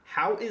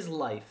How is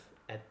life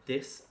at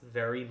this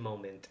very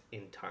moment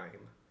in time?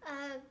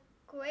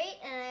 Great,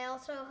 and I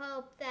also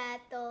hope that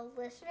the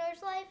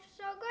listeners' lives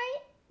are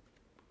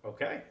great.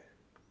 Okay.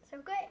 So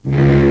great.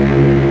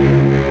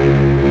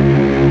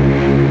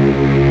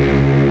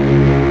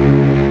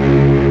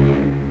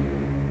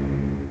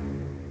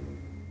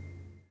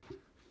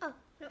 Oh,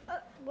 no,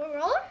 we're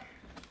rolling?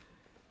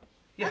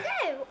 Yeah.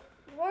 Okay,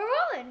 we're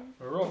rolling.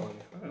 We're rolling.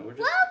 Oh, we're just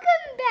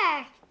Welcome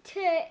back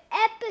to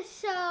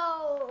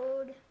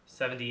episode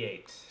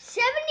 78.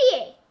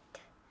 78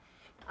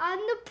 on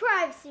the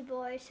Privacy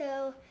Boy.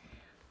 So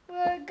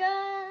we're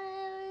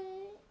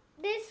going.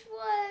 This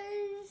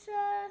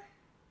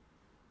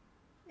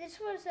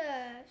was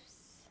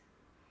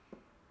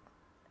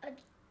a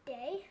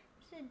day.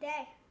 It's a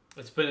day.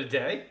 It's been a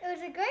day? It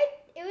was a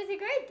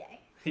great day.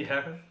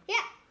 Yeah. Yeah.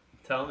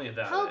 Tell me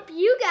about Hope it.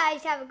 you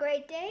guys have a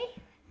great day.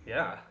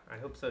 Yeah, I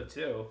hope so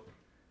too.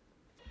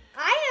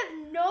 I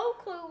have no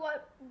clue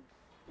what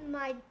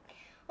my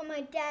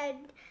dad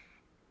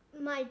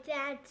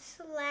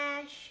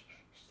slash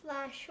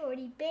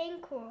Shorty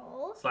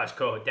Bankroll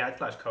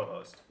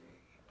Dad/co-host.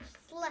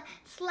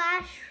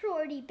 slash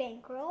Shorty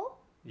Bankroll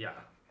Yeah.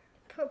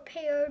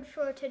 prepared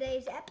for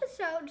today's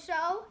episode.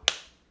 So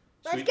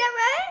let's Sweet. get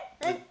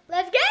ready.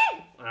 Let's get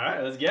it. All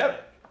right, let's get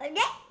it. Let's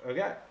get it.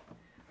 Okay.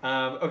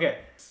 Okay.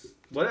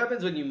 What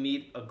happens when you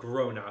meet a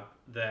grown-up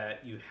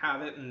that you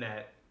haven't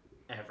met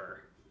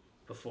ever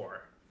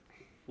before?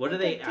 What do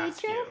Like they a ask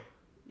teacher? you?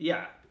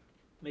 Yeah,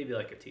 maybe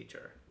like a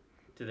teacher.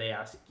 Do they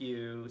ask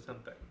you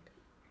something?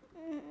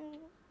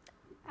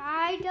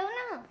 I don't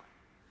know.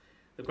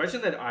 The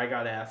question that I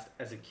got asked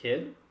as a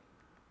kid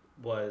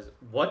was,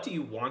 what do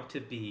you want to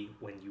be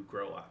when you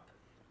grow up?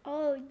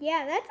 Oh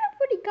yeah, that's a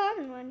pretty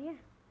common one. Yeah,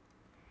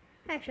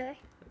 actually.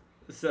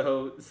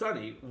 So,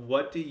 Sonny,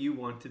 what do you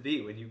want to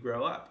be when you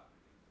grow up?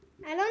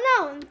 I don't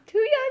know. I'm too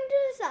young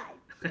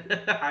to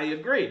decide. I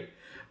agree.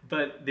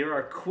 But there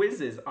are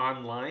quizzes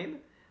online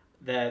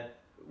that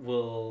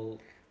will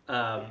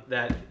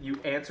that you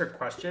answer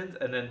questions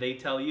and then they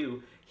tell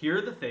you, here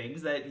are the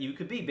things that you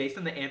could be based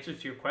on the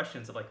answers to your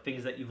questions of like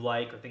things that you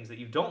like or things that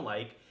you don't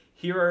like.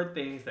 Here are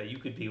things that you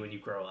could be when you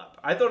grow up.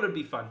 I thought it'd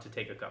be fun to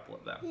take a couple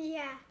of them.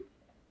 Yeah.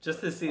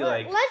 Just to see Well,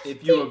 like let's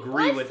if you take-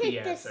 agree let's with the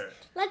take this- answer.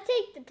 Let's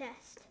take the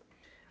test.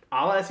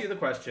 I'll ask you the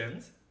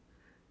questions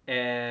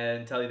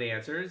and tell you the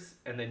answers,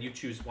 and then you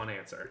choose one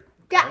answer.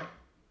 Yeah.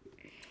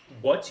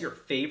 What's your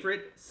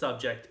favorite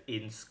subject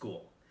in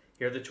school?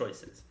 Here are the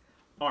choices: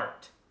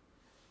 art,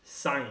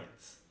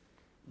 science,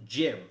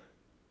 gym,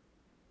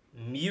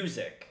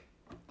 music,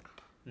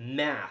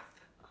 math,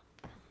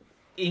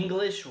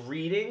 English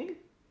reading,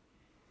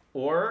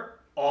 or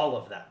all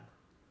of them.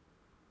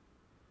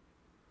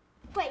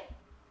 Wait.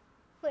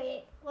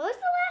 What was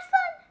the last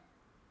one?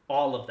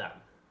 All of them.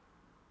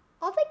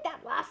 I'll take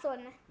that last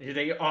one. You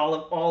take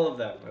all of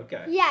them.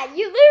 Okay. Yeah,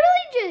 you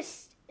literally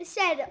just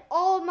said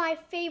all my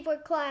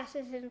favorite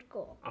classes in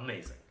school.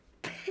 Amazing.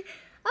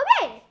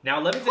 Okay. Now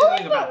let me say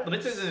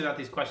something about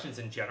these questions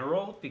in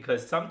general,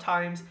 because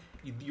sometimes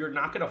you're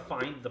not going to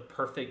find the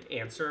perfect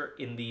answer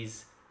in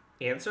these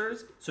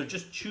answers. So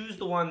just choose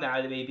the one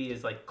that maybe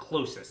is like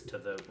closest to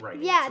the right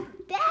Yeah, answer.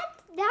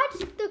 that's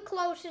the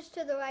closest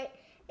to the right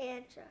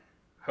answer.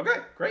 Okay,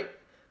 great.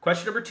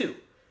 Question number 2.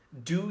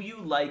 Do you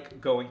like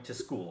going to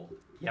school?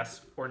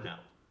 Yes or no?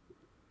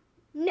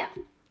 No,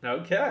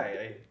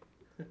 Okay.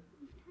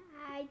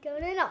 I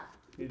don't know.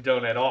 You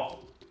don't at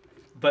all.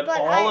 But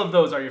But all of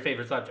those are your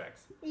favorite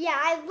subjects. Yeah,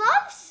 I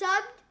like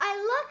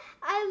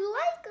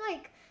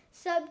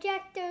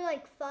subjects. They're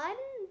like fun,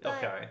 but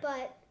Okay.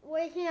 but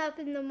waking up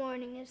in the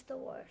morning is the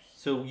worst.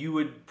 So you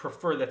would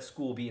prefer that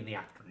school be in the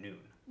afternoon.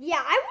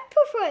 Yeah, I would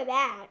prefer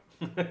that.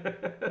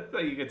 So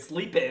you could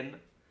sleep in.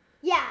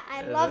 Yeah,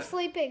 I love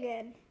sleeping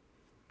in.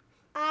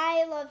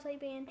 I love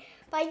sleeping in.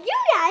 But you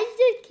guys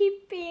just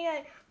keep being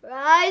like,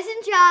 rise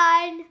and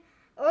shine,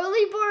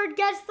 early bird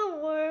gets the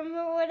worm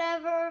or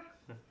whatever.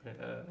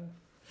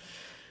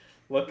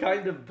 What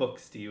kind of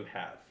books do you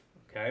have?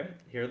 Okay,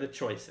 here are the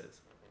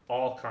choices.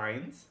 All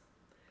kinds,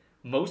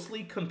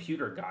 mostly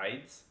computer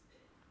guides,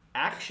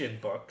 action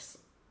books,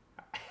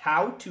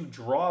 how to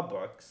draw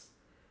books,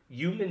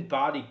 human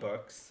body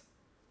books,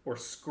 or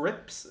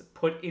scripts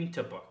put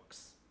into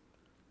books.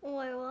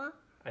 Wait, what?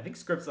 I think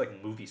scripts are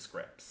like movie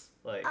scripts.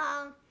 Like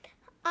I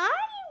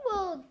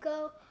will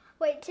go.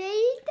 Wait, say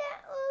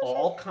that.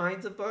 all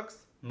kinds of books,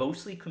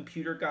 mostly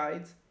computer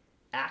guides,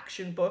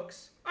 action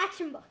books.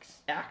 Action books.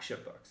 Action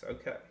books,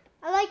 okay.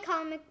 I like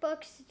comic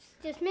books.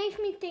 It just makes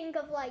me think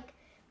of like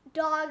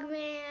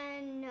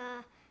Dogman,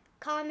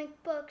 comic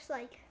books.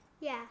 Like,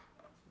 yeah.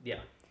 Yeah,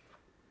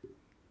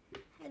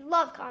 I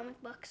love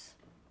comic books.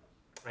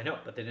 I know,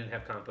 but they didn't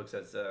have comic books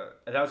as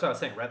that's what I was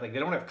saying, right? Like they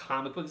don't have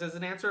comic books as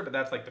an answer, but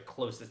that's like the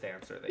closest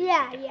answer that you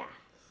Yeah, can get. yeah.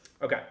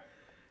 Okay.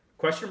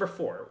 Question number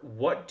 4.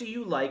 What do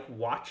you like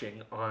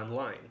watching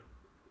online?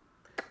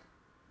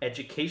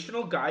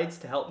 Educational guides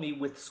to help me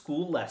with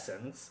school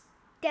lessons.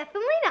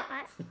 Definitely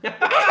not.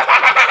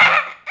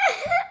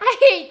 I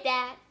hate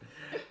that.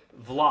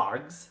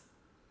 Vlogs.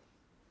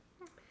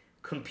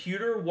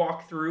 computer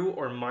walkthrough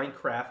or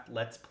Minecraft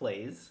Let's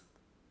Plays,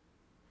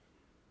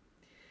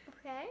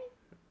 Okay.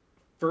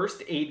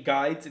 first aid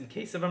guides in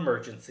case of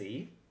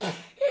emergency,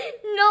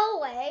 No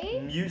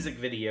way. music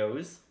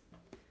videos,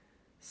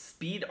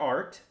 speed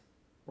art,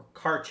 or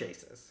car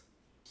chases.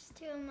 Just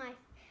two of my.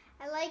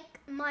 I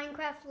like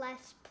Minecraft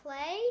Let's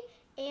Play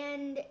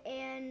and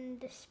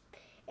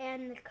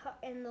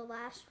the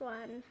last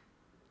one.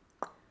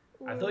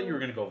 I thought you were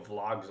gonna go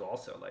vlogs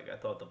also. Like I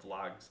thought the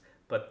vlogs,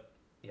 but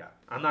yeah,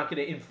 I'm not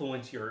gonna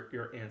influence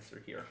your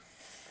answer here.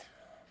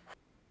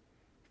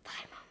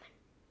 Fine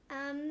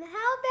moment.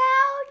 How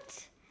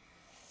about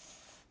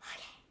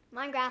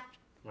Minecraft?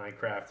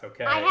 Minecraft,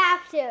 okay. I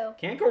have to.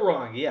 Can't go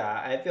wrong.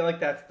 Yeah, I feel like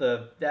that's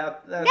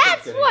that's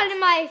That's one of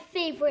my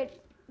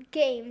favorite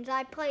games.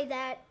 I play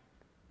that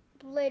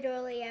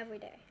literally every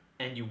day.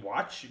 And you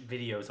watch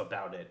videos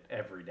about it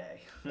every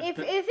day. If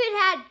it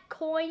had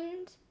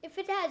coins, if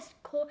it has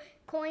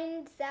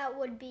coins, that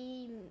would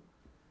be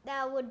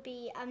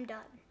I'm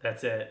done.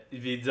 That's it.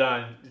 If you're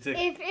done, it's like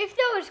If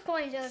there was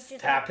coins, I was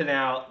just tapping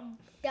out.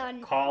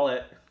 done. Call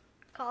it.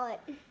 Call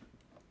it.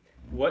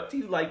 What do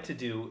you like to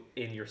do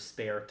in your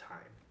spare time?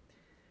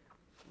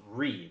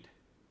 Read,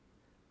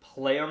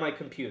 play on my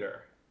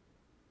computer,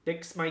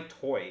 fix my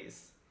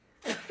toys.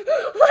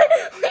 What?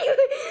 Who's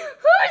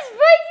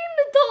breaking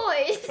the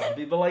toys? Some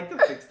people like to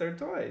fix their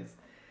toys.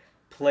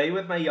 Play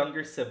with my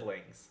younger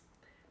siblings.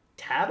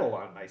 Tattle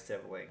on my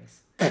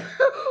siblings. Wait,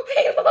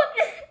 what?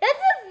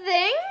 That's a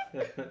thing?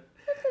 That's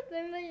a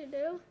thing that you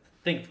do?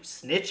 Think for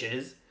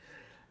snitches.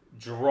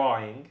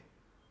 Drawing.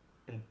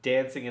 And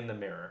dancing in the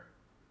mirror.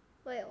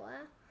 Wait,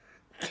 what?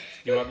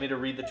 You want me to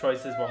read the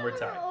choices one more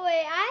time?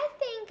 Wait, I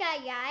think I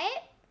got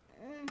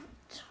it.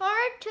 It's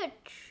hard to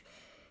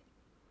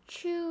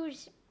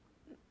choose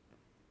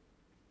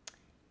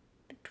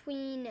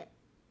between.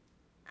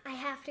 I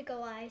have to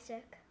go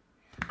Isaac.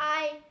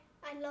 I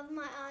love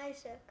my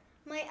Isaac.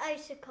 My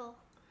icicle.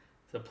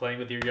 So playing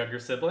with your younger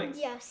siblings?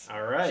 Yes.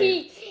 All right. He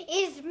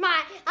is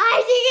my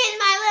Isaac is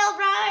my little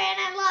brother, and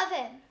I love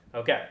him.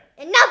 Okay.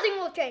 And nothing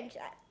will change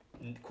that.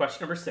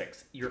 Question number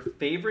 6. Your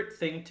favorite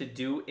thing to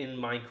do in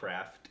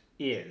Minecraft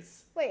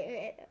is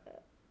Wait.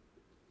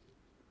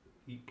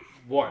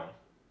 1.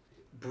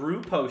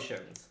 Brew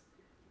potions.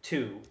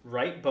 2.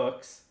 Write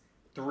books.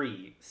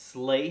 3.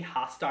 Slay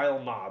hostile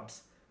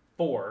mobs.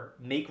 4.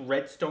 Make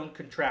redstone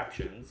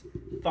contraptions.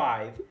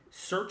 5.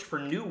 Search for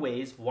new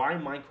ways why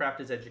Minecraft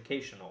is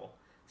educational.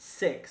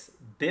 6.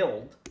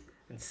 Build.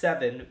 And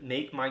 7.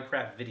 Make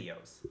Minecraft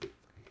videos.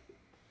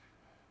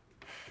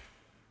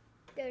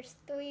 There's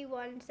 3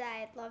 ones that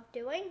I love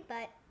doing,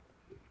 but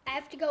I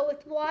have to go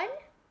with 1,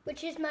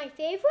 which is my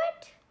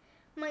favorite,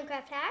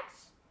 Minecraft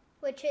hacks,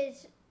 which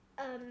is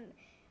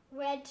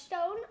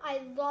redstone.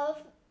 I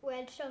love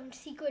redstone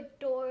secret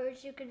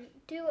doors. You can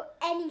do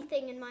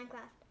anything in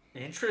Minecraft.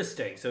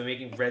 Interesting. So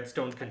making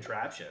redstone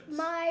contraptions.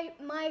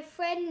 My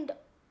friend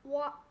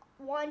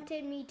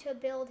wanted me to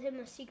build him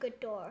a secret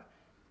door.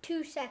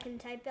 2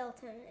 seconds I built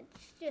him.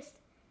 It's just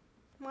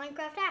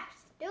Minecraft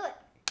hacks. Do it.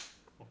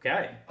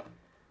 Okay.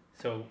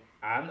 So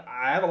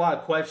I have a lot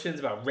of questions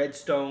about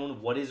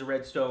redstone. What is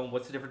redstone?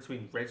 What's the difference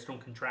between redstone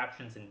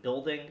contraptions and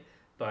building?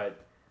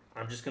 But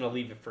I'm just going to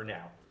leave it for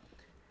now.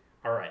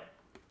 All right.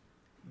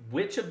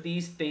 Which of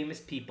these famous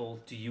people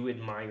do you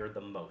admire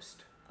the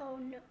most? Oh,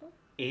 no.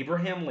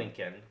 Abraham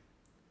Lincoln,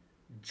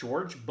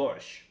 George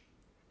Bush.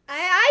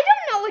 I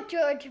don't know what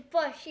George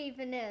Bush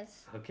even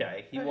is.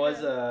 Okay. He was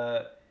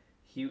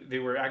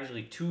there were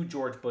actually 2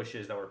 George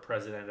Bushes that were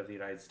president of the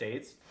United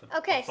States.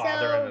 The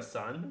father and the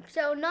son.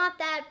 So not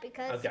that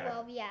because, Okay.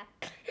 well, yeah.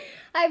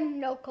 I have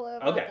no clue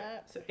about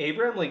that. So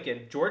Abraham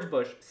Lincoln, George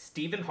Bush,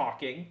 Stephen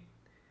Hawking,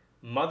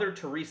 Mother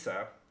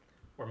Teresa,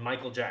 or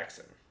Michael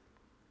Jackson.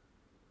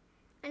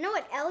 I know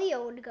what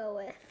Elio would go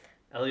with.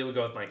 Elliot would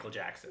go with Michael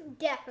Jackson.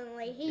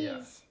 Definitely.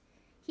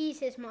 He's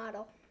his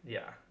model.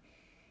 Yeah.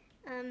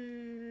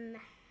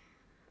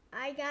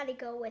 I gotta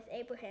go with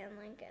Abraham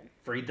Lincoln.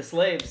 Freed the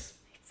slaves.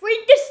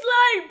 Free the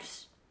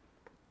slaves!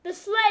 The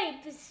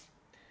slaves!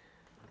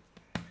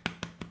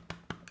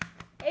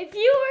 If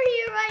you were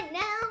here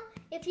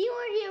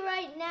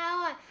right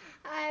now,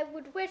 I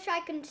would wish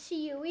I could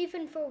see you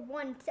even for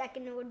 1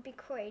 second. It would be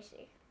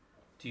crazy.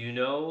 Do you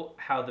know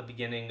how the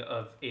beginning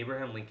of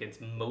Abraham Lincoln's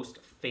most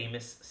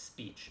famous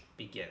speech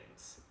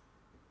begins?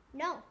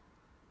 No.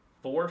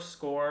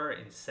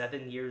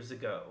 87 years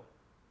ago.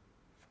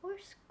 4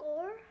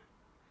 score?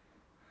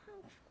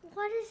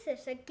 What is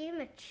this, a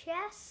game of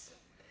chess?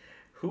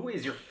 Who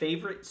is your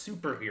favorite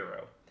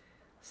superhero?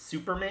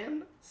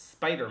 Superman?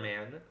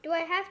 Spider-Man? Do I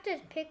have to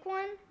pick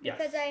one? Yes.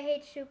 Because I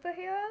hate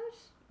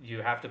superheroes?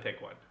 You have to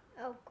pick one.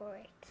 Oh,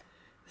 great.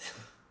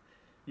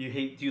 Do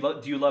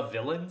you love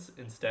villains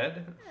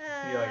instead?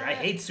 You're like, I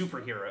hate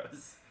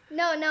superheroes.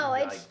 No,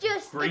 Like it's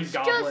just Green it's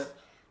Goblin. just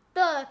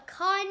the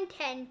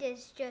content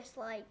is just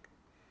like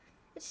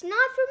it's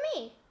not for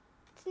me.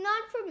 It's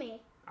not for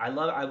me. I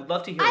would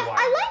love to hear why.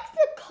 I like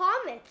the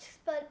comics,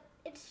 but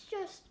it's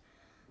just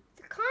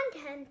the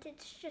content.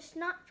 It's just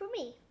not for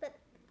me. But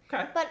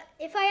Okay. But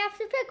if I have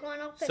to pick one,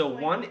 I'll pick So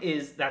one. one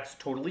is that's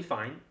totally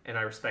fine, and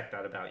I respect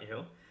that about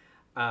you.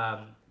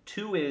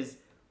 Two is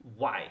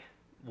why?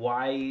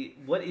 Why?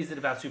 What is it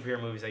about superhero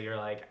movies that you're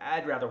like,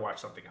 I'd rather watch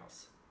something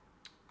else?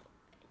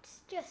 It's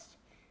just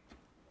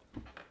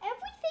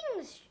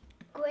everything's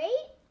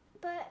great,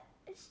 but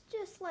it's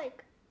just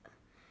like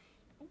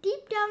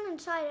deep down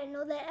inside, I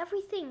know that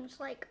everything's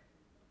like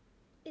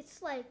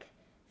it's like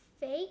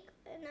fake,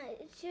 and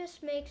it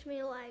just makes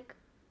me like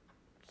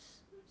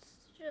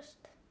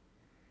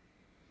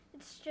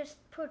it's just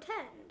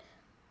pretend.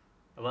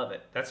 I love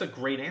it. That's a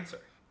great answer.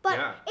 But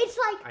yeah, it's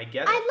like I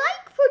get it. I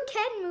like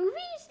pretend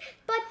movies,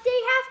 but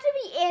they have to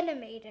be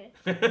animated.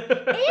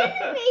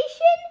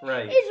 Animation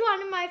right. is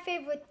one of my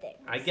favorite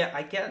things. I get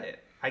it.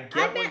 I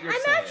get what you're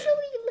saying. I'm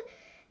actually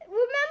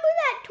remember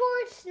that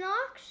Taurus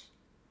Knox?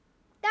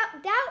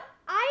 That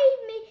I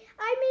made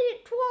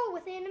it tour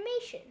with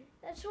animation.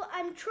 That's what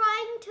I'm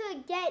trying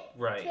to get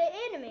to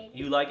animate.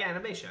 You like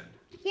animation.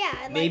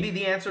 Yeah. Maybe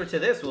the answer to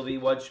this will be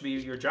what should be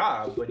your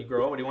job when you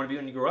grow up. What do you want to be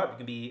when you grow up? You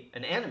can be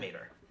an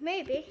animator.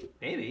 Maybe.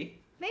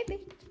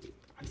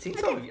 I've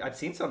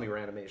seen some of your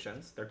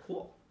animations. They're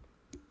cool.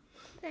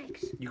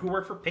 Thanks. You could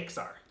work for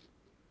Pixar.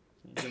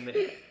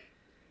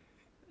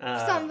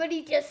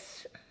 Somebody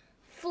just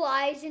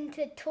flies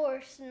into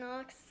Taurus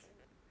Knox.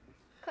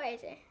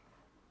 Crazy.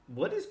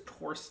 What is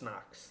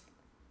Torsnox?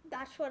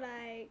 That's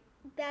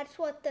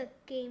what the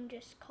game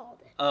just called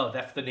it. Oh,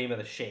 that's the name of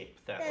the shape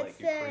that That's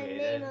you created.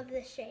 the name of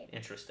the shape.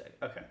 Interesting.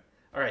 Okay.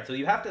 All right. So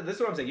you have to. This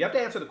is what I'm saying. You have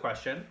to answer the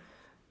question.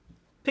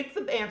 Pick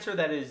the answer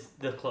that is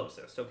the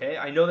closest. Okay.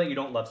 I know that you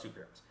don't love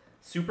superheroes.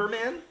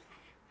 Superman,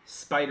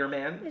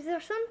 Spider-Man. Is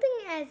there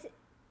something as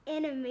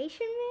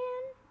Animation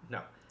Man?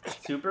 No.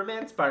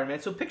 Superman, Spider-Man.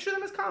 So picture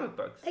them as comic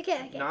books.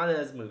 Okay. Not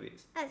as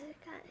movies. Got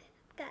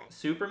it.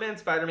 Superman,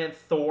 Spider-Man,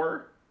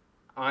 Thor,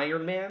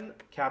 Iron Man,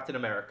 Captain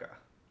America.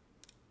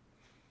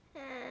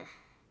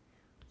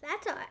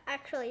 That's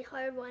actually a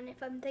hard one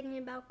if I'm thinking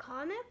about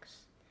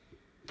comics.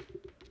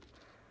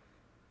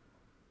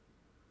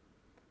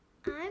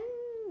 I'm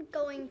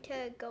going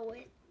to go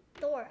with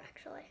Thor,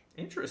 actually.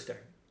 Interesting.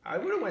 I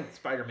would have went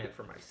Spider-Man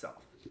for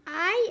myself.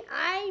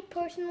 I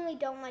personally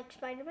don't like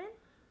Spider-Man.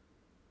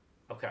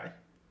 Okay.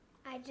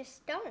 I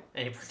just don't.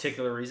 Any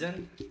particular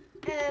reason?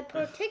 A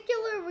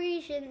particular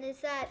reason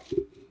is that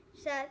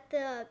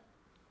the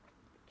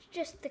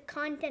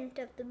content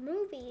of the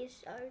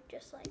movies are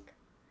just like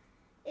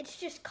it's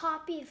just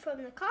copied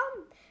from the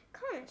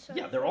comics.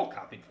 Yeah, they're all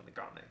copied from the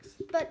comics.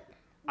 But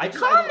I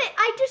just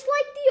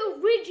like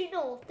the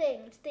original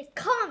things, the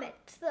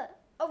comics,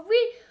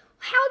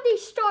 how they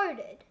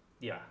started.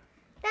 Yeah.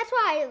 That's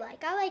what I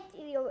like. I like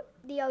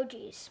the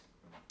OGs.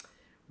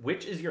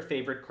 Which is your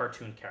favorite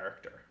cartoon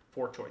character?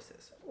 4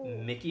 choices. Ooh.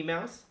 Mickey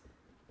Mouse,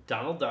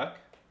 Donald Duck,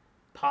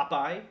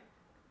 Popeye,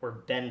 or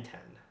Ben 10.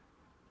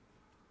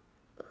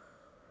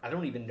 I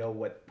don't even know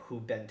who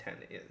Ben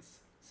 10 is.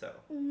 So.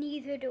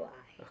 Neither do I.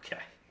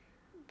 Okay.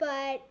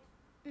 But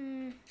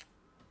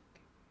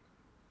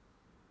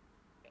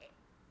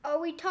are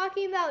we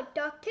talking about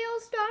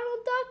DuckTales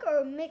Donald Duck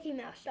or Mickey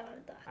Mouse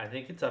Donald Duck? I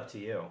think it's up to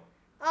you.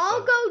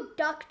 I'll go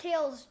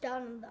DuckTales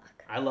Donald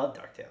Duck. I love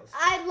DuckTales.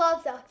 I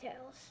love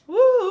DuckTales.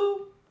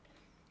 Woo!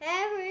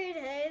 Every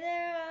day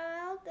they're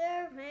out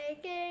there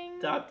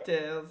making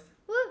DuckTales.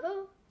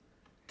 Woohoo!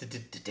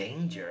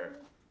 Danger.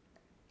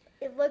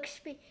 It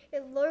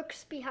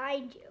lurks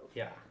behind you.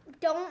 Yeah.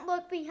 Don't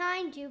look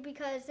behind you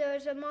because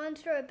there's a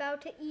monster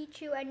about to eat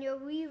you and you're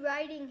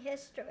rewriting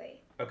history.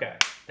 Okay.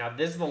 Now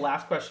this is the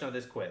last question of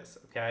this quiz.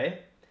 Okay.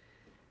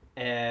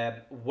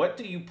 What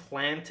do you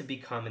plan to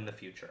become in the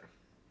future?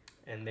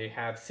 And they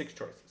have 6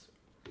 choices: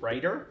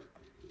 writer,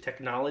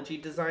 technology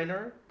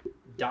designer,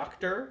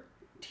 doctor,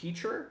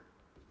 teacher,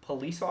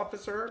 police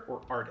officer,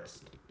 or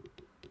artist.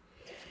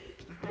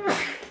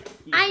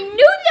 I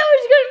knew there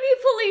was going to be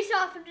a police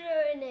officer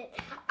in it.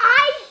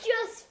 I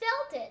just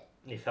felt it.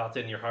 You felt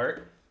it in your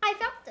heart? I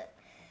felt it.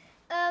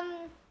 I'm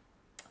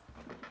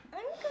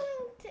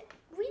going to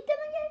read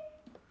them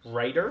again.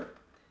 Writer,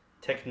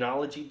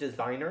 technology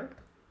designer,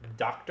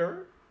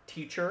 doctor,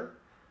 teacher,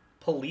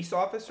 police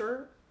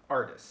officer,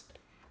 artist.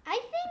 I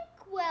think,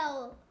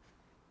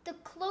 the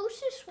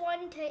closest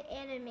one to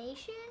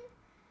animation,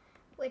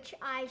 which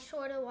I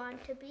sort of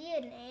want to be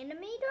an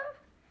animator.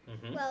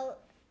 Mm-hmm. Well,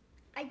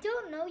 I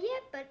don't know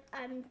yet, but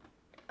I'm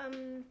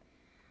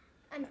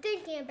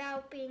thinking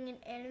about being an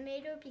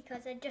animator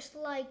because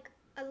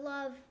I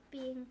love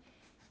being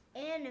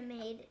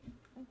animated,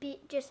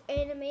 just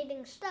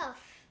animating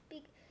stuff.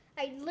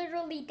 I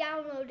literally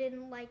downloaded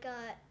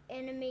a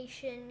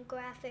animation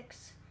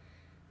graphics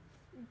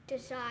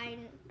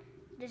design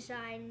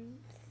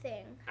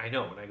thing. I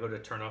know, when I go to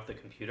turn off the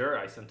computer,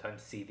 I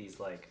sometimes see these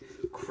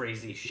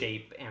crazy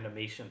shape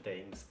animation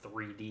things,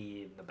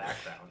 3D in the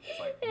background. It's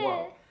like,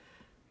 whoa.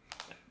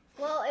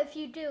 Well, if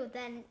you do,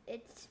 then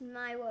it's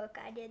my work.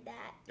 I did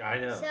that. I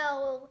know.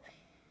 So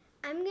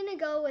I'm going to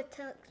go with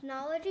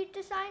technology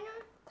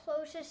designer,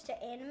 closest to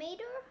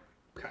animator.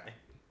 Okay.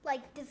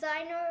 Like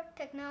designer,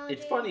 technology.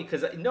 It's funny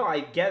because, no,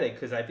 I get it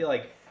because I feel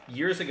like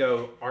Years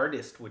ago,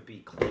 artist would be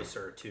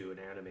closer to an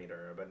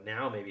animator, but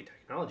now maybe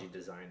technology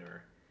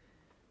designer.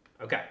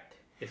 Okay,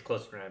 it's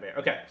closer to an animator.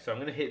 Okay, so I'm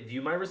going to hit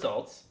view my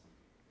results.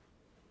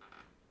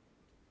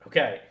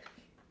 Okay,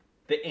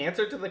 the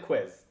answer to the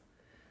quiz.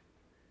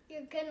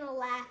 You're gonna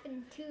laugh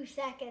in 2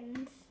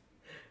 seconds.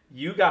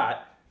 You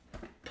got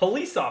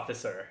police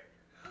officer.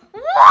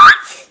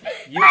 What?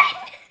 You,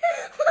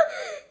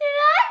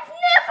 I've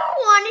never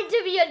wanted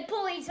to be a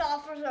police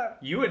officer.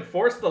 you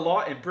enforce the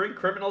law and bring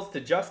criminals to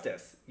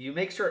justice. You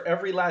make sure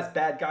every last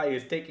bad guy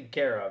is taken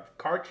care of.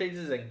 Car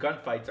chases and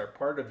gunfights are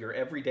part of your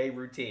everyday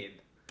routine.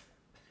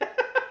 This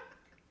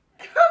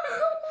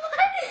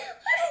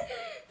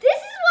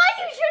is why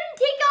you shouldn't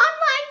take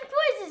online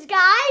quizzes,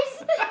 guys.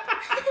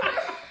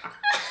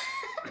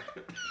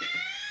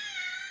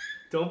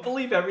 Don't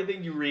believe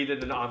everything you read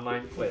in an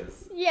online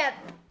quiz. Yep.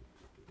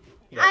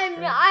 Yeah, I've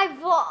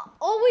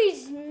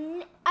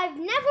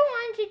never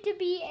wanted to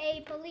be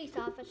a police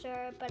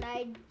officer, but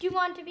I do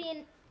want to be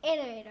an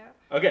animator.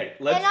 Okay,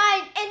 let's. And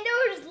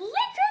there was literally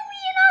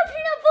an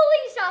option of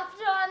police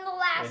officer on the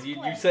last And you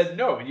quiz. said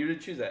no, and you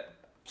didn't choose it.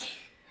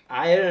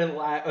 I didn't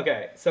like.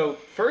 Okay, so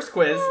first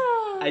quiz,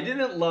 I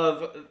didn't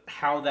love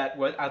how that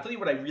was. I'll tell you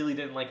what I really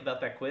didn't like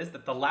about that quiz.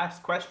 That the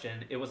last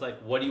question, it was like,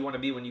 "What do you want to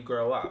be when you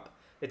grow up?"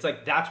 It's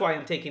like that's why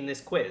I'm taking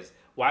this quiz.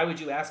 Why would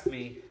you ask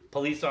me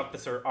police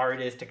officer,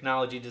 artist,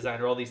 technology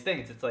designer, all these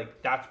things? It's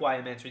like that's why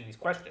I'm answering these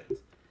questions.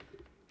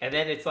 And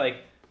then it's like,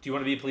 "Do you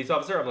want to be a police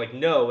officer?" I'm like,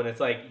 "No," and it's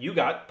like, "You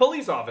got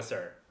police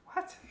officer."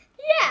 What?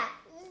 Yeah,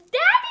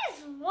 that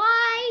is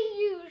why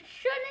you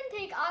shouldn't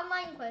take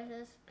online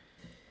quizzes.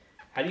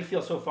 How do you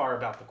feel so far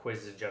about the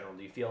quizzes in general?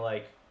 Do you feel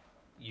like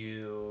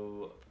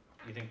you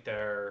think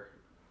they're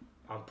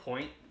on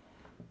point?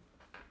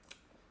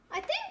 I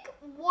think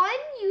one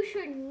you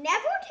should never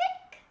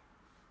take.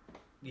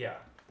 Yeah.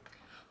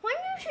 One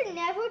you should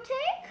never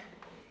take.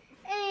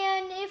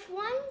 And if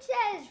one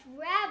says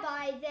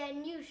rabbi,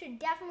 then you should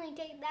definitely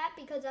take that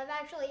because I've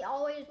actually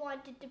always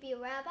wanted to be a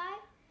rabbi.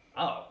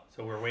 Oh,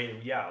 so we're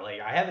waiting. Yeah, like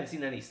I haven't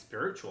seen any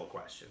spiritual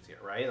questions here,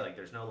 right? Like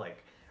there's no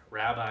like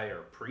rabbi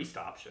or priest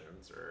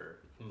options or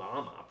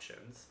mom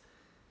options.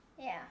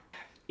 Yeah.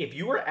 If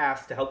you were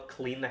asked to help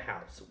clean the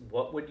house,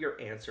 what would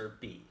your answer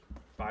be?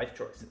 5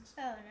 choices.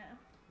 Oh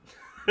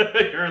no.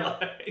 You're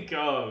like,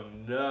 oh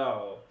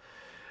no.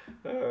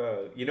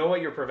 You know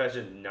what your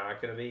profession's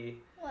not going to be?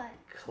 What?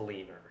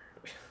 Cleaner.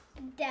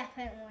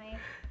 Definitely.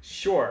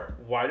 Sure,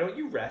 why don't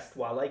you rest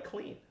while I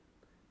clean?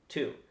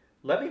 2,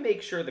 let me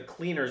make sure the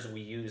cleaners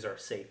we use are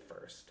safe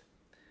first.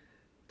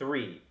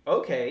 3,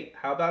 okay,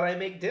 how about I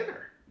make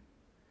dinner?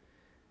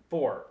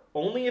 4,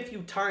 only if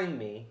you time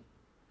me.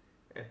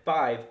 And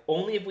 5,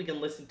 only if we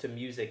can listen to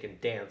music and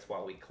dance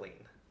while we clean.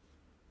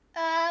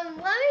 Let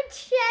me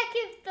check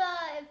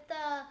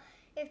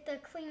if the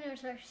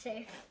cleaners are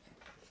safe.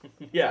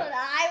 Yeah. That's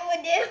what I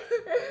would do.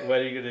 What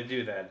are you going to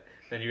do then?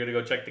 Then you're going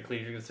to go check the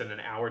cleaners? You're going to spend an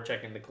hour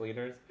checking the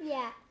cleaners?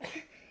 Yeah.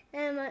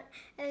 And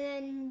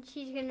then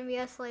she's gonna be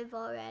asleep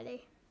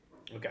already.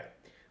 Okay.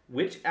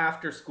 Which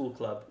after-school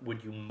club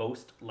would you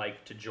most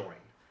like to join?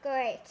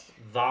 Great.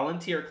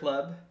 Volunteer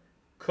club,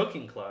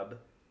 cooking club,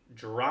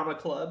 drama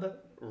club,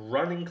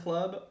 running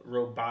club,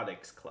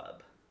 robotics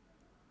club.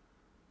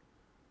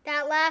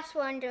 That last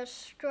one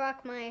just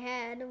struck my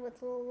head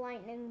with a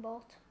lightning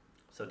bolt.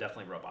 So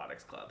definitely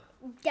robotics club.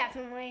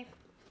 Definitely.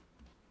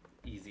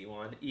 Easy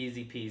one.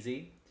 Easy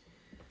peasy.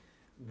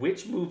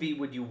 Which movie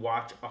would you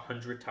watch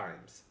 100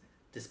 times?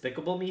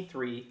 Despicable Me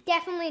 3.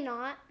 Definitely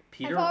not.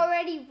 Peter. I've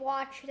already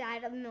watched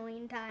that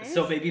 1,000,000 times.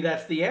 So maybe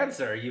that's the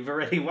answer. You've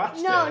already watched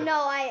it. No,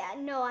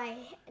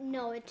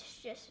 it's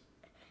just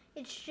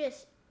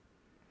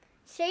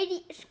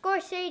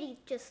Scorsese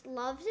just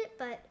loves it,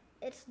 but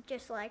it's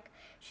just like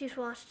she's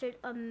watched it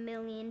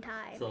 1,000,000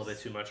 times. It's a little bit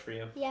too much for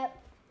you. Yep.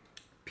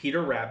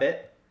 Peter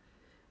Rabbit,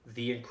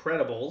 The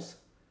Incredibles,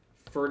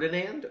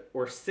 Ferdinand,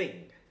 or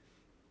Sing?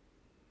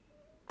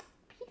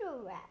 Peter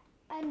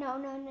Rabbit. No.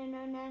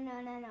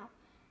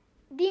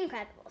 The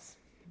Incredibles.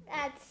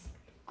 That's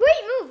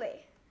great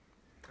movie.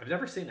 I've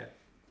never seen it.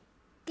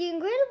 The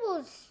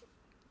Incredibles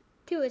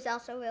 2 is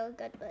also really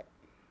good, but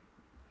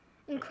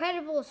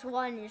Incredibles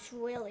 1 is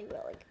really,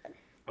 really good.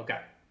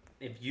 Okay.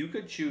 If you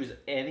could choose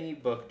any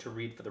book to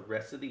read for the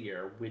rest of the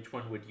year, which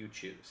one would you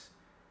choose?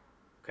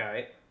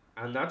 Okay.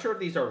 I'm not sure if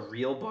these are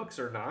real books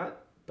or not,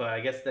 but I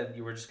guess then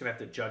you were just going to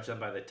have to judge them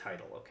by the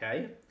title,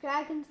 okay?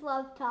 Dragons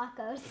love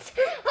tacos.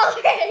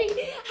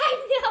 Already,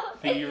 I know.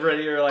 So you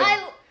ready? You're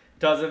like,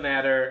 doesn't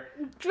matter.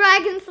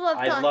 Dragons love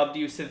tacos. I loved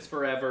you since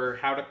forever.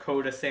 How to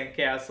code a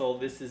sandcastle.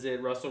 This is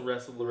it. Russell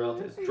the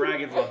relatives.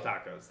 Dragons love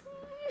tacos.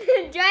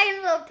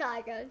 Dragons love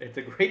tacos. It's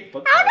a great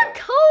book How title.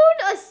 to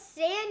code a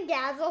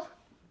sandcastle.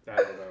 I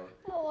don't know.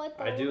 Oh, what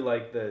the? I do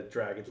like the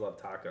Dragons love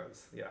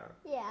tacos. Yeah.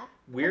 Yeah.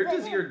 Where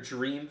does your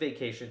dream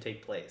vacation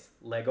take place?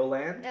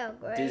 Legoland, Oh,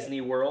 great. Disney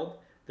World,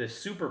 the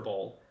Super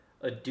Bowl,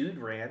 a dude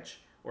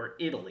ranch, or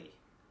Italy?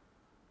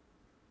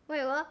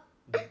 Wait, what?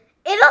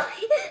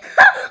 Italy?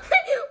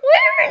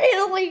 Where in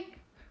Italy?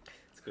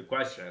 It's a good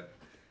question.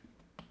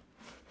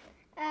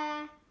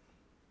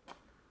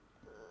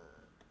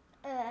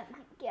 Oh my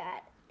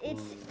god.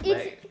 It's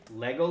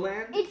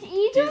Legoland, it's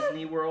either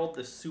Disney World,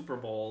 the Super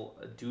Bowl,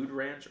 a Dude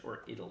Ranch,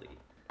 or Italy.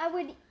 I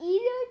would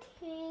either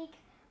take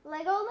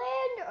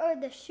Legoland or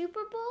the Super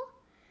Bowl,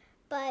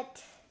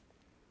 but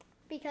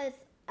because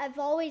I've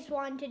always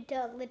wanted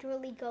to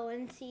literally go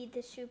and see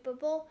the Super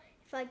Bowl.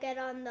 If I get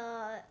on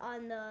the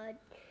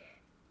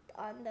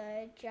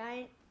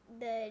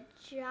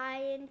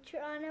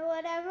Giantron or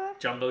whatever,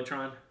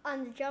 Jumbotron.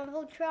 on the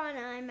Jumbotron,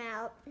 I'm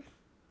out.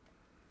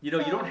 You know,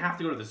 you don't have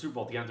to go to the Super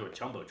Bowl to get onto a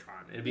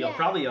Jumbotron. It'd be Yeah.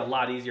 probably a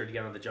lot easier to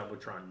get on the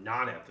Jumbotron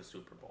not at the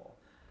Super Bowl.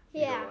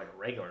 You go to like a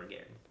regular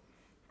game.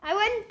 I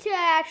went to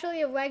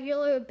actually a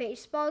regular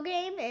baseball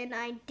game, and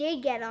I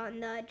did get on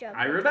the Jumbotron.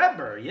 I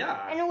remember,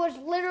 yeah. And it was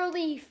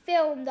literally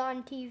filmed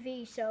on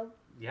TV, so...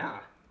 Yeah.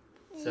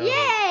 So,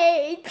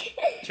 yay!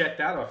 check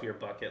that off your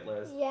bucket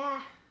list.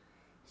 Yeah.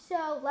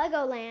 So,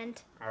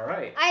 Legoland. All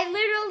right. I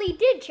literally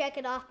did check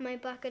it off my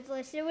bucket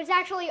list. It was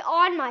actually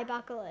on my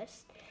bucket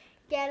list.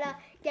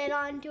 Get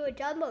onto a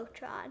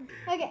Jumbotron.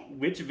 Okay.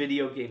 Which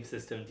video game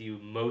system do you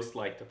most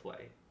like to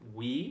play?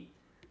 Wii,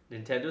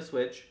 Nintendo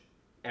Switch,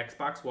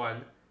 Xbox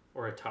One,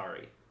 or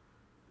Atari?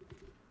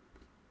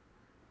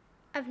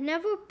 I've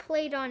never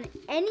played on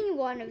any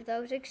one of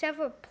those except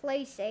for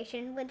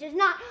PlayStation, which is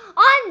not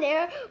on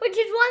there, which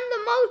is one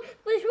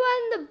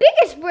of the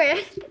biggest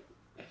brands.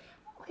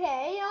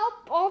 Okay,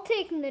 I'll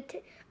take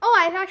Oh,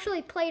 I've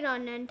actually played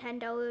on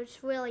Nintendo. It was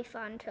really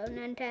fun. So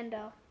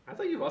Nintendo. I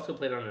thought you've also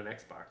played on an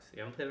Xbox. You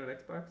haven't played on an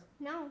Xbox?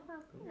 No,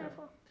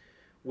 never.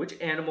 Which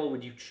animal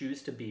would you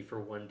choose to be for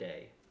one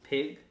day?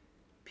 Pig,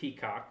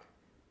 peacock,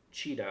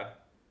 cheetah,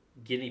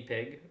 guinea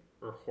pig,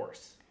 or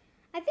horse?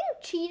 I think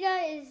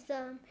cheetah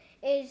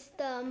is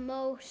the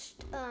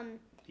most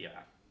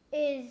Yeah.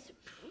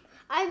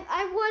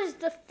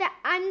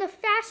 I'm the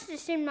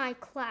fastest in my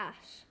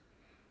class.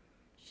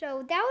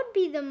 So that would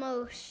be the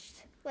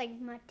most like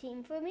my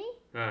team for me.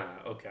 Ah,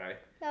 okay.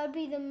 That would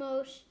be the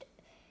most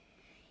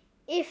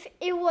if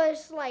it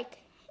was like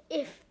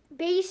if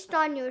based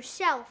on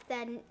yourself,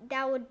 then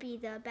that would be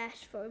the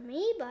best for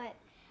me, but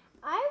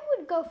I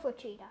would go for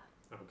cheetah.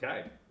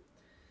 Okay.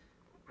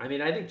 I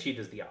mean, I think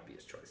cheetah's the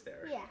obvious choice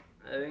there. Yeah.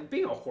 I think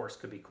being a horse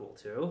could be cool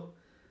too.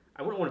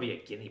 I wouldn't want to be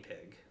a guinea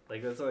pig.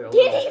 Like that's like a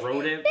Guinea little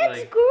rodent. That's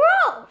like,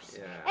 gross.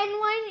 yeah.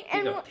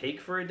 And Being a pig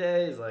for a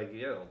day is like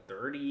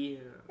dirty.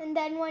 and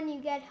then when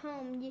you get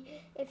home,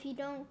 if you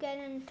don't get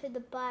into the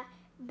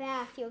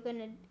bath,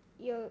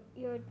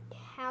 your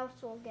house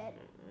will get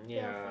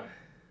Yeah. filthy.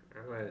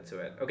 I'm not into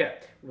it. Okay.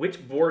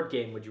 Which board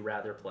game would you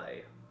rather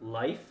play?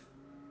 Life,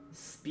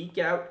 Speak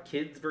Out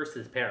Kids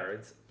versus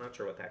Parents. Not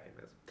sure what that game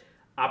is.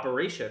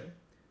 Operation,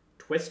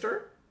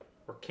 Twister,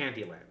 or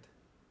Candyland?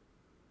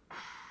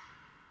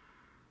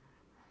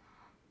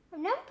 I've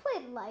never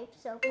played Life,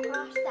 so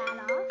cross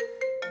that off.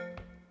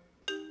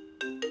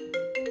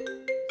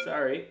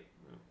 Sorry.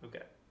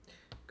 Okay.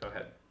 Go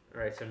ahead.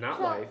 All right. So not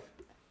So- Life.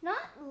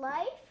 Not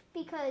Life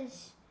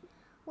because,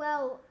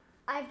 well,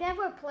 I've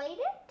never played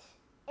it,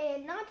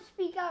 and not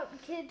Speak Out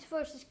Kids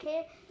versus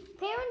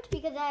Parents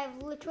because I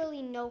have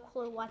literally no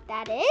clue what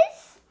that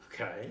is.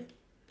 Okay.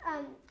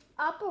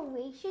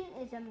 Operation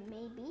is a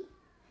maybe.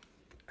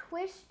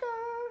 Twister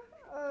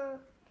or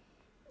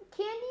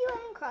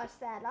Candyland, cross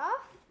that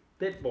off.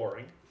 Bit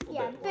boring.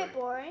 Yeah, a bit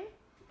boring.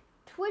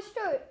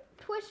 Twister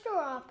or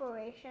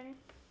Operation.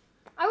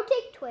 I would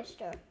take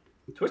Twister.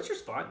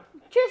 Twister's fun.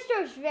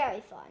 Twister's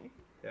very fun.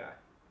 Yeah.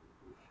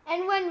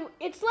 And when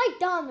it's like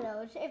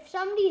dominoes, if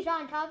somebody's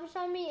on top of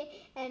somebody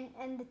and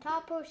the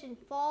top person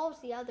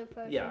falls, the other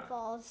person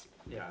falls.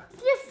 Yeah.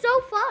 It's just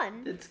so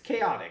fun. It's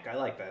chaotic. I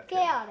like that.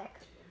 Chaotic.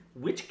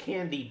 Which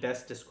candy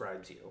best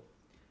describes you?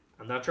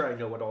 I'm not sure I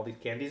know what all these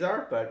candies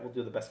are, but we'll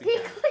do the best we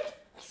can.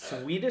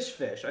 Swedish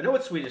Fish. I know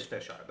what Swedish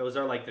Fish are. Those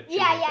are like the chewy fish.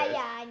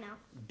 Yeah, I know.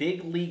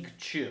 Big League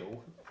Chew.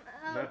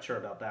 I'm not sure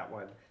about that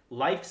one.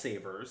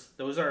 Lifesavers.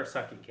 Those are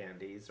sucking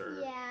candies. Or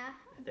Yeah,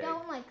 I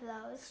don't like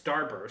those.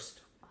 Starburst.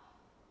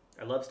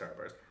 I love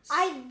Starburst.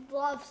 I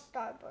love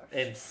Starburst.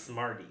 And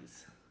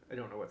Smarties. I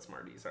don't know what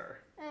Smarties are.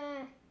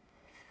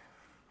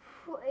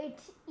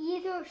 It's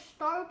either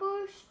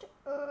Starburst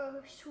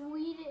or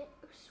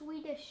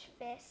Swedish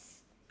Fish.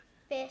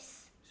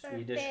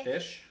 Swedish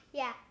Fish?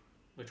 Yeah.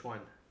 Which one?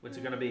 What's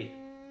it going to be?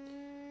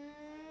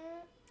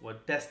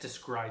 What best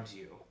describes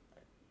you?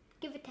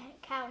 Give it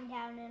a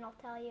countdown and I'll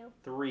tell you.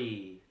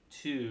 3,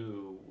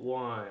 2,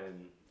 1.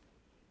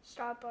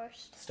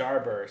 Starburst.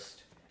 Starburst.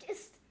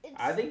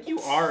 I think you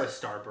are a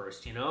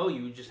Starburst, you know?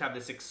 You just have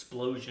this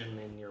explosion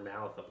in your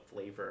mouth of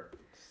flavor.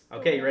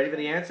 Okay, you ready for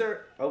the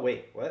answer? Oh,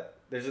 wait, what?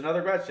 There's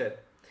another question.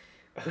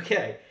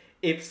 Okay.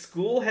 If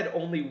school had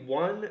only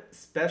one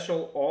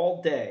special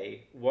all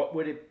day, what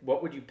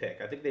would you pick?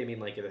 I think they mean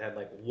like if it had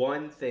like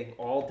one thing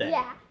all day.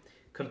 Yeah.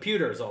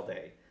 Computers all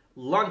day,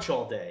 lunch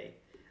all day,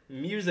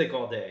 music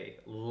all day,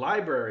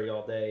 library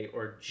all day,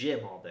 or gym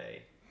all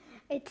day.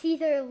 It's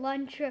either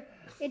lunch or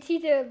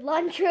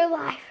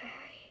library.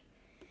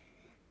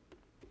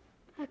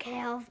 Okay,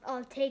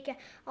 I'll take it.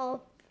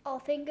 I'll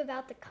think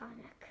about the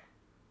comic.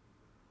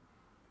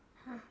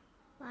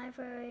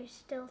 Library is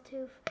still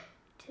too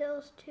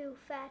until's too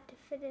fat to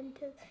fit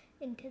into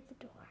the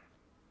door.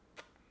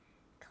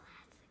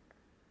 Classic.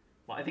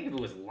 Well, I think if it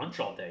was lunch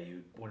all day,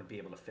 you wouldn't be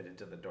able to fit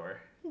into the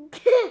door. Oh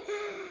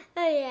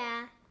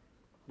yeah.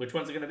 Which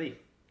one's it gonna be?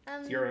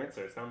 It's your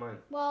answer. It's not mine.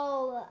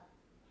 Well,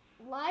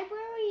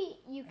 library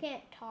you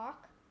can't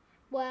talk.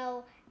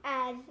 Well,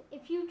 as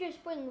if you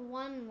just bring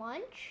one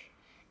lunch,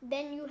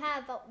 then you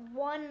have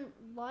one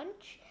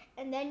lunch,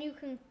 and then you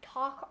can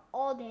talk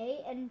all day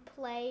and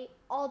play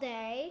all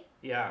day.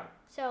 Yeah.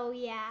 So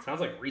yeah.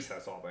 Sounds like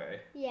recess all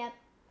day. Yep.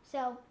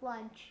 So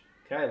lunch.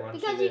 Okay, lunch.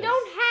 Because you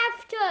don't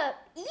have to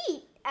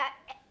eat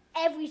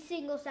every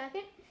single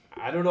second.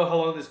 I don't know how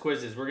long this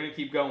quiz is. We're gonna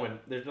keep going.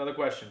 There's another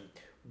question.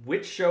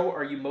 Which show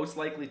are you most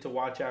likely to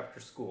watch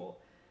after school?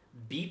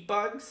 Beat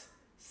Bugs,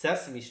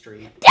 Sesame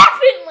Street.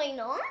 Definitely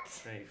not.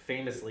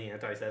 Famously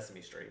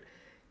anti-Sesame Street.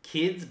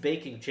 Kids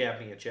Baking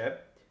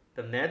Championship,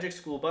 The Magic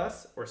School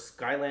Bus, or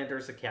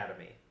Skylanders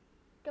Academy?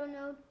 Don't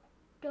know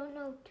two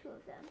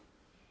of them.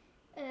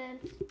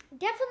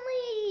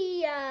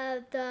 Definitely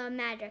the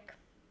Magic.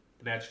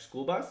 The Magic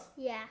School Bus?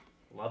 Yeah.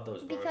 Love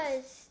those books.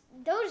 Because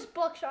those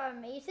books are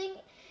amazing.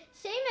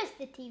 Same as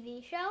the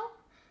TV show.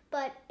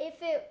 But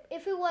if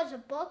it was a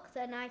book,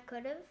 then I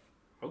could have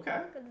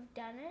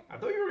done it. I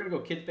thought you were going to go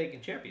Kids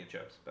Baking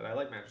Championships, but I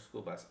like Magic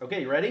School Bus.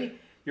 Okay, you ready?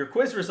 Your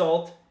quiz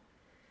result.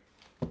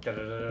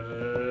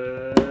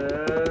 Da-da-da-da-da.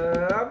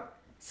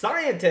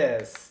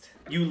 Scientist.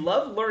 You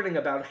love learning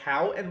about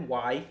how and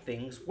why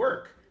things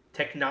work.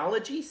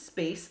 Technology,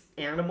 space,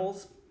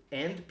 animals,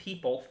 and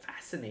people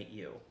fascinate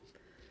you.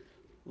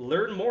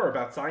 Learn more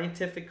about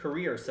scientific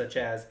careers such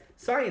as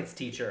science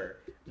teacher,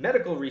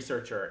 medical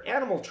researcher,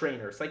 animal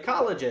trainer,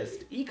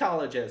 psychologist,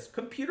 ecologist,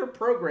 computer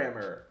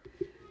programmer.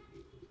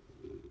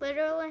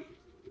 Literally.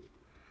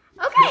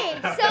 Okay,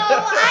 so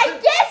I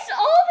guess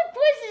all the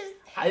quizzes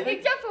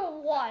except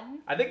for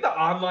one. I think the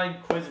online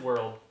quiz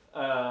world, 2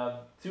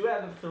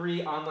 out of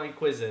 3 online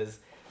quizzes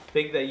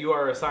think that you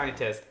are a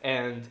scientist,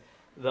 and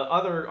the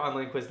other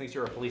online quiz thinks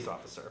you're a police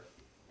officer.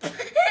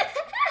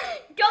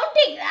 Don't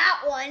take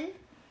that one.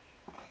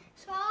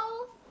 So,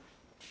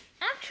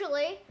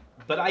 actually...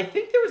 But I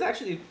think there was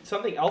actually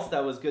something else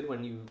that was good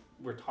when you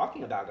were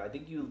talking about it. I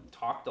think you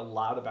talked a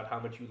lot about how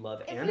much you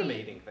love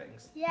animating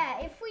things.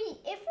 Yeah, if we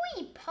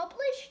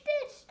published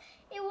this,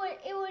 it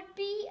would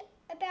be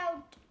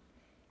about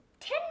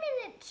 10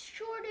 minutes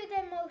shorter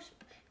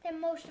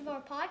than most of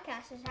our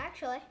podcasts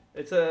actually.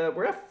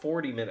 We're at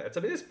 40 minutes.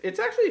 I mean, it's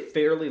actually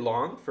fairly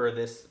long for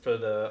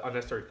the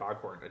Unnecessary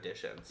Foghorn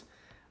editions.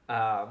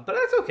 But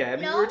that's okay. I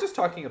mean, we were just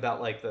talking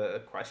about like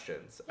the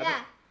questions.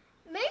 Yeah.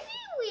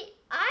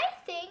 I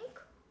think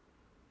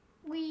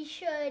we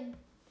should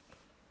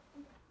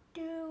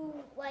do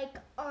like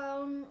our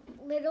own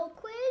little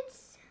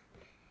quiz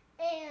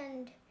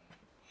and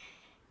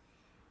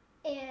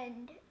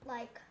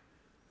like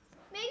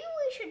maybe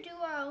we should do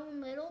our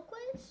own little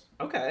quiz.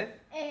 Okay.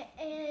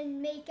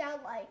 And make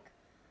out like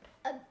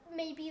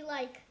maybe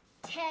like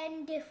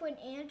 10 different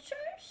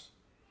answers.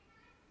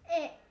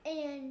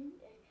 And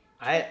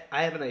I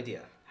have an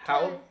idea.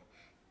 How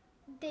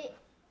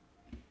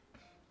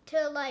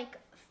to like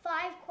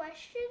 5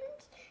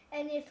 questions,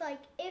 and if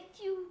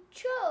you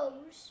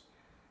chose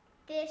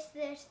this,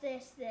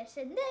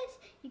 and this,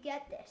 you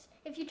get this.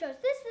 If you chose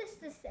this,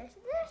 and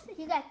this,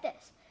 you get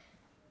this.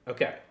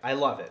 Okay, I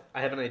love it.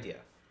 I have an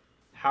idea.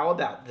 How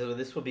about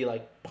this will be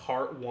like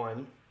part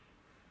 1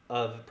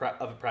 of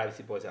a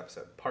Privacy Boys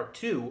episode. Part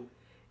 2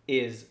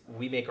 is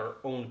we make our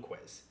own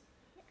quiz.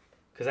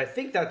 Because I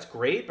think that's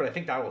great, but I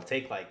think that will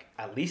take like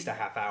at least a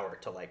half hour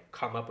to like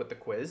come up with the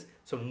quiz.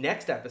 So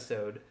next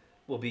episode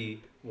will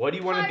be what do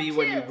you want to be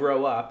when you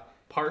grow up?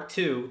 Part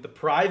 2, the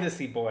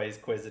Privacy Boys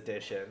quiz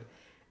edition.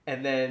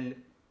 And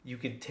then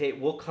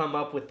we'll come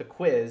up with the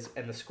quiz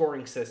and the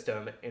scoring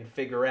system and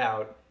figure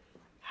out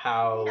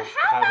how to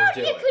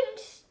do it. It could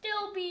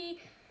still be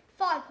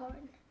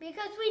Foghorn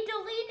because we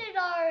deleted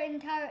our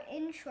entire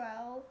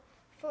intro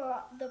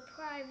for the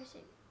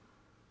privacy.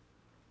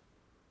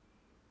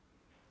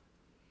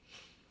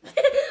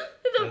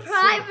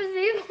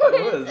 Privacy Boys. What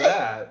was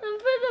that? For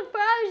the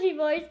Privacy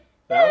Boys.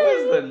 That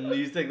was the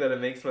music that it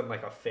makes when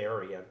like a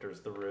fairy enters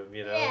the room,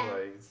 you know? Yeah.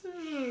 Like,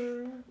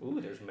 ooh,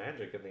 there's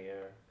magic in the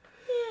air.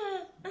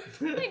 Yeah.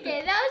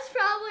 Okay, that was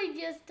probably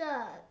just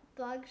a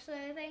bug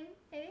sort of thing,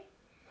 maybe.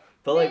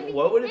 But like,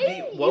 what would it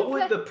be? What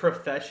would the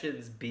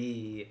professions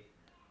be,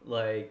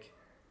 like,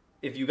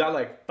 if you got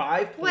like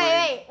 5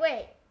 points?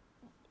 Wait.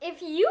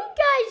 If you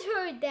guys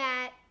heard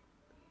that,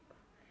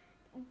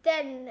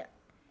 then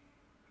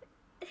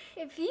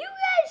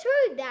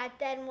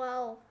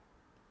well,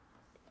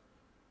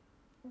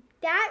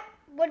 that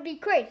would be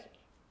crazy.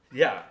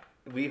 Yeah,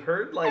 we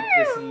heard like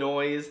this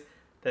noise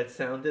that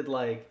sounded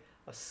like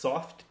a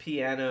soft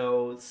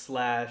piano /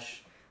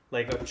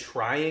 like a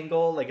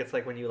triangle. Like it's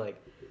like when you like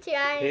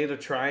hit a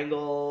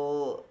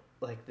triangle,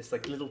 like this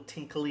like little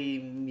tinkly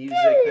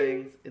music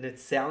things, and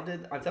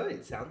I'm telling you,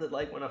 it sounded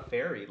like when a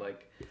fairy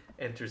like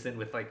enters in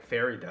with like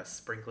fairy dust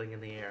sprinkling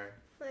in the air.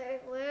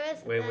 Where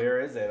is it? Wait, where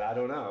is it? I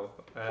don't know.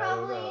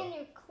 Probably in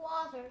your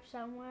closet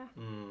somewhere.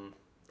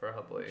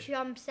 probably.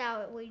 jumps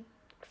out, we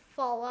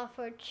fall off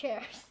our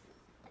chairs.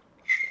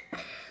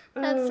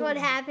 That's what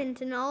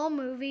happens in all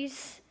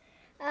movies.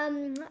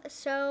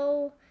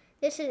 So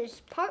this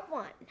is part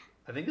 1.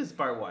 I think this is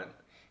part 1.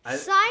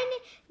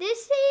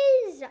 This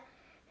is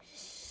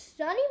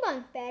Sunny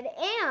Bunk Bed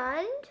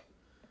and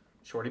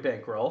Shorty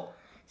Bankroll.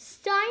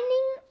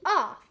 signing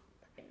off.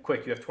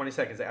 Quick, you have 20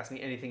 seconds. Ask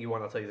me anything you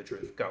want. I'll tell you the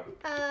truth. Go.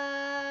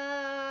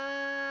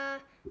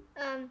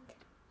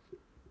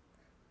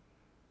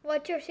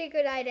 What's your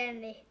secret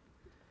identity?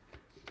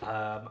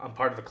 I'm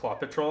part of the Claw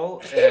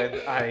Patrol, and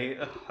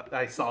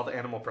I solve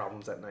animal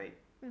problems at night.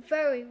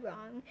 Very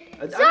wrong.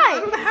 I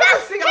don't have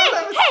a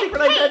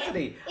secret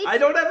identity. I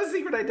don't have a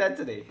secret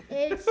identity.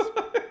 It's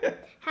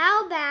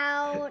how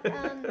about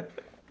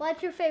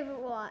what's your favorite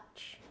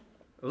watch?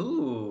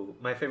 Ooh,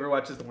 my favorite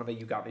watch is the one that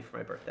you got me for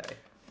my birthday.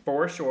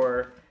 For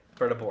sure,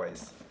 for the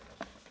boys.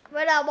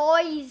 For the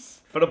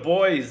boys. For the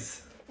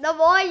boys. The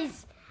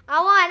boys. I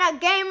want a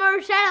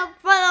gamer setup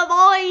for the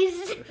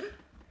boys.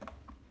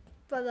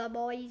 For the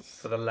boys.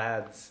 For the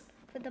lads.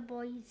 For the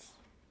boys.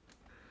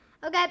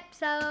 Okay,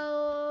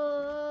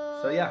 so.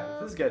 So yeah,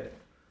 this is good.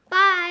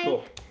 Bye.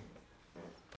 Cool.